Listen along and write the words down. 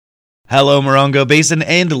Hello, Morongo Basin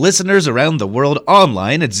and listeners around the world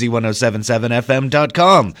online at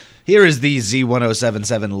Z107.7fm.com. Here is the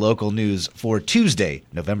Z107.7 local news for Tuesday,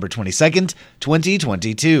 November 22nd,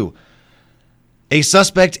 2022. A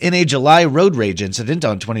suspect in a July road rage incident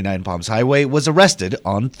on 29 Palms Highway was arrested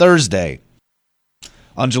on Thursday.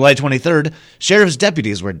 On July 23rd, sheriff's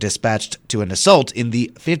deputies were dispatched to an assault in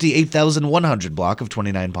the 58,100 block of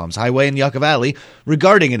 29 Palms Highway in Yucca Valley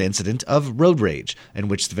regarding an incident of road rage in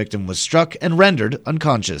which the victim was struck and rendered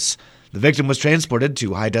unconscious. The victim was transported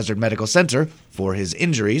to High Desert Medical Center for his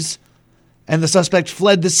injuries, and the suspect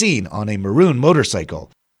fled the scene on a maroon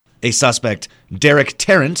motorcycle. A suspect, Derek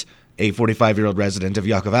Tarrant, a 45-year-old resident of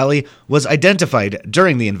Yucca Valley, was identified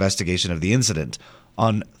during the investigation of the incident.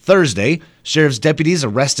 On Thursday, sheriff's deputies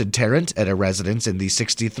arrested Tarrant at a residence in the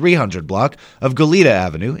 6300 block of Goleta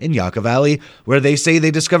Avenue in Yucca Valley, where they say they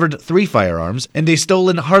discovered 3 firearms and a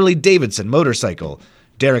stolen Harley-Davidson motorcycle.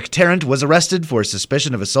 Derek Tarrant was arrested for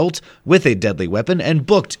suspicion of assault with a deadly weapon and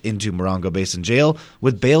booked into Morongo Basin Jail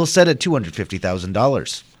with bail set at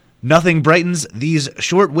 $250,000. Nothing brightens these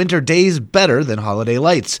short winter days better than holiday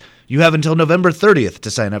lights. You have until November 30th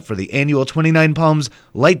to sign up for the annual 29 Palms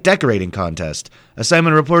Light Decorating Contest.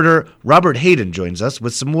 Assignment reporter Robert Hayden joins us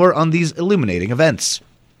with some more on these illuminating events.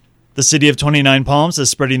 The city of 29 Palms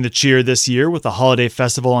is spreading the cheer this year with a holiday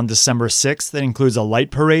festival on December 6th that includes a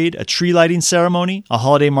light parade, a tree lighting ceremony, a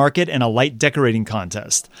holiday market, and a light decorating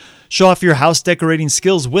contest. Show off your house decorating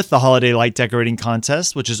skills with the Holiday Light Decorating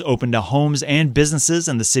Contest, which is open to homes and businesses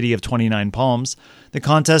in the city of 29 Palms. The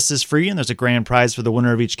contest is free and there's a grand prize for the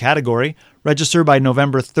winner of each category. Register by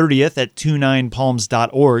November 30th at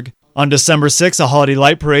 29palms.org. On December 6th, a holiday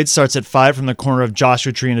light parade starts at 5 from the corner of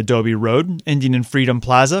Joshua Tree and Adobe Road, ending in Freedom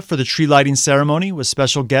Plaza for the tree lighting ceremony with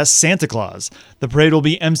special guest Santa Claus. The parade will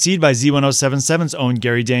be emceed by Z107.7's own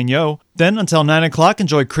Gary Daigneault. Then, until 9 o'clock,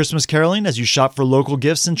 enjoy Christmas caroling as you shop for local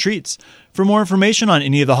gifts and treats. For more information on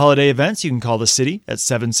any of the holiday events, you can call the city at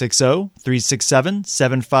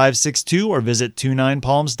 760-367-7562 or visit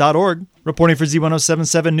 29palms.org. Reporting for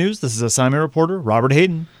Z107.7 News, this is assignment reporter Robert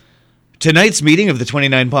Hayden. Tonight's meeting of the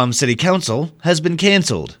 29 Palms City Council has been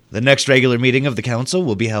canceled. The next regular meeting of the council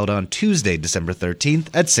will be held on Tuesday, December 13th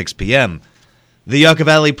at 6 p.m. The Yucca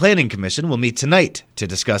Valley Planning Commission will meet tonight to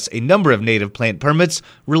discuss a number of native plant permits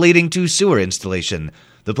relating to sewer installation.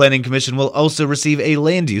 The Planning Commission will also receive a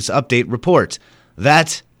land use update report.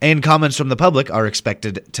 That and comments from the public are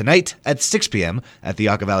expected tonight at 6 p.m. at the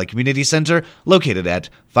Yucca Valley Community Center, located at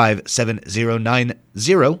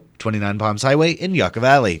 57090 29 Palms Highway in Yucca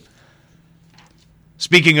Valley.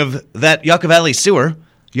 Speaking of that Yucca Valley sewer,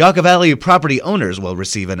 Yucca Valley property owners will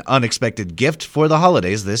receive an unexpected gift for the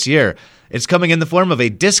holidays this year. It's coming in the form of a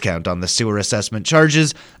discount on the sewer assessment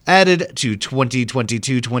charges added to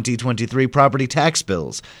 2022-2023 property tax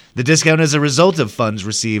bills. The discount is a result of funds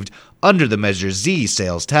received under the Measure Z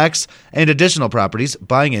sales tax and additional properties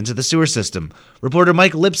buying into the sewer system. Reporter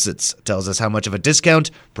Mike Lipsitz tells us how much of a discount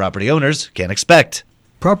property owners can expect.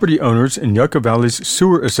 Property owners in Yucca Valley's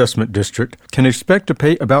Sewer Assessment District can expect to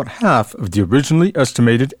pay about half of the originally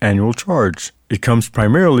estimated annual charge. It comes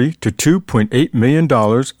primarily to $2.8 million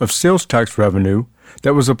of sales tax revenue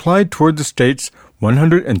that was applied toward the state's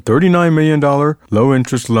 $139 million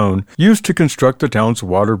low-interest loan used to construct the town's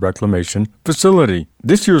water reclamation facility.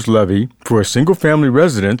 This year's levy for a single-family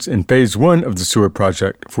residence in Phase 1 of the sewer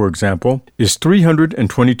project, for example, is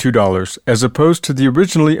 $322 as opposed to the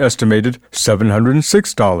originally estimated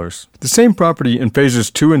 $706. The same property in Phases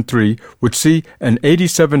 2 and 3 would see an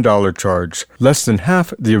 $87 charge, less than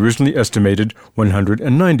half the originally estimated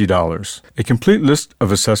 $190. A complete list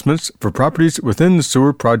of assessments for properties within the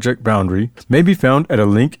sewer project boundary may be found at a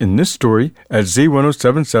link in this story at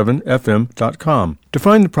Z107.7fm.com. To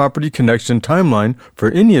find the property connection timeline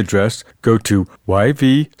for any address, go to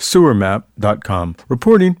yvsewermap.com.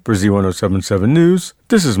 Reporting for Z107.7 News,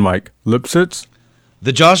 this is Mike Lipsitz.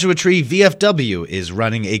 The Joshua Tree VFW is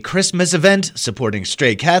running a Christmas event supporting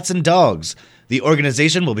stray cats and dogs. The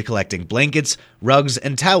organization will be collecting blankets, rugs,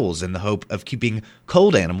 and towels in the hope of keeping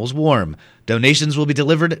cold animals warm. Donations will be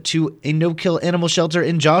delivered to a no-kill animal shelter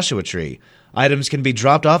in Joshua Tree. Items can be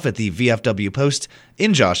dropped off at the VFW post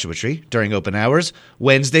in Joshua Tree during open hours,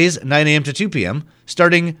 Wednesdays 9 a.m. to 2 p.m.,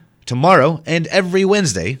 starting tomorrow and every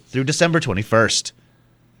Wednesday through December 21st.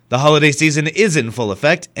 The holiday season is in full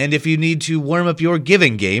effect, and if you need to warm up your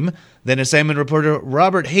giving game, then assignment reporter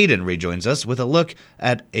Robert Hayden rejoins us with a look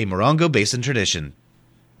at a Morongo Basin tradition.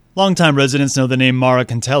 Longtime residents know the name Mara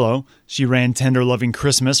Cantello. She ran Tender Loving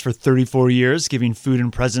Christmas for 34 years, giving food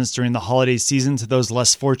and presents during the holiday season to those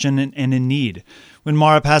less fortunate and in need. When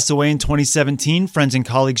Mara passed away in 2017, friends and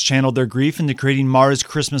colleagues channeled their grief into creating Mara's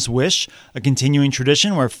Christmas Wish, a continuing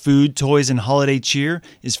tradition where food, toys, and holiday cheer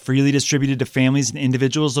is freely distributed to families and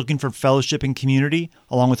individuals looking for fellowship and community,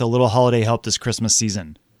 along with a little holiday help this Christmas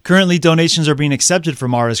season. Currently, donations are being accepted for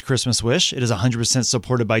Mara's Christmas Wish. It is 100%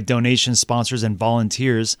 supported by donation sponsors and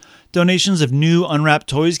volunteers. Donations of new unwrapped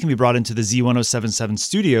toys can be brought into the Z107.7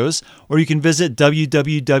 studios, or you can visit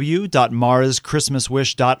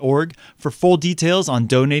www.maraschristmaswish.org for full details on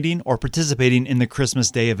donating or participating in the Christmas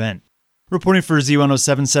Day event. Reporting for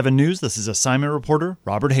Z107.7 News, this is assignment reporter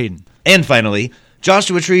Robert Hayden. And finally,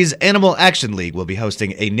 Joshua Tree's Animal Action League will be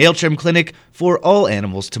hosting a nail trim clinic for all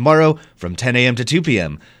animals tomorrow from 10 a.m. to 2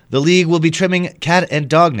 p.m. The league will be trimming cat and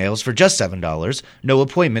dog nails for just $7. No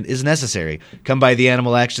appointment is necessary. Come by the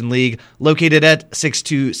Animal Action League, located at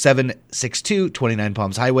 62762 29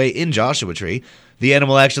 Palms Highway in Joshua Tree. The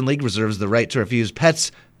Animal Action League reserves the right to refuse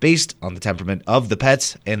pets based on the temperament of the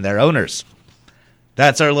pets and their owners.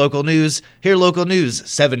 That's our local news. Hear local news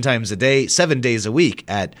 7 times a day, 7 days a week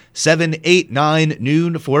at 7, 8, 9,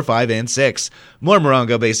 noon, 4, 5, and 6. More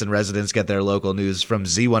Morongo Basin residents get their local news from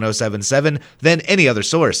Z107.7 than any other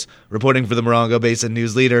source. Reporting for the Morongo Basin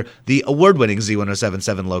News Leader, the award-winning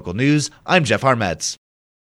Z107.7 Local News, I'm Jeff Harmetz.